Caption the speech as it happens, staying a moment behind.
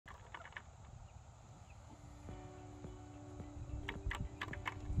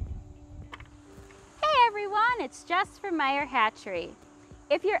everyone, it's Jess from Meyer Hatchery.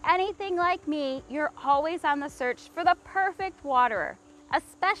 If you're anything like me, you're always on the search for the perfect waterer,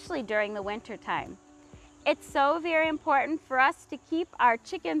 especially during the winter time. It's so very important for us to keep our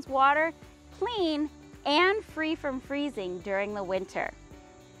chickens' water clean and free from freezing during the winter.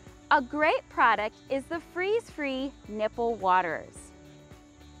 A great product is the freeze-free nipple waterers.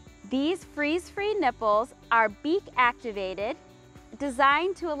 These freeze-free nipples are beak activated,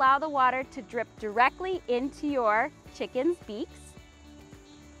 designed to allow the water to drip directly into your chicken's beaks.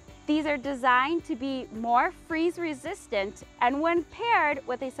 These are designed to be more freeze resistant, and when paired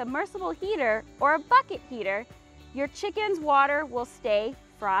with a submersible heater or a bucket heater, your chicken's water will stay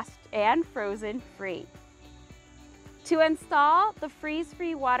frost and frozen free. To install the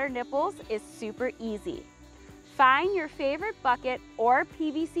freeze-free water nipples is super easy. Find your favorite bucket or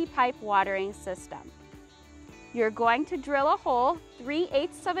PVC pipe watering system. You're going to drill a hole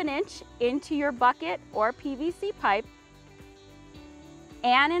 3/8 of an inch into your bucket or PVC pipe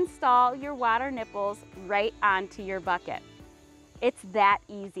and install your water nipples right onto your bucket. It's that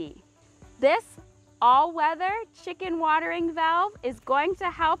easy. This all-weather chicken watering valve is going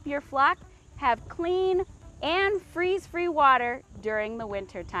to help your flock have clean and freeze-free water during the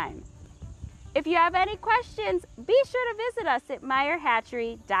winter time. If you have any questions, be sure to visit us at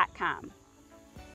meyerhatchery.com.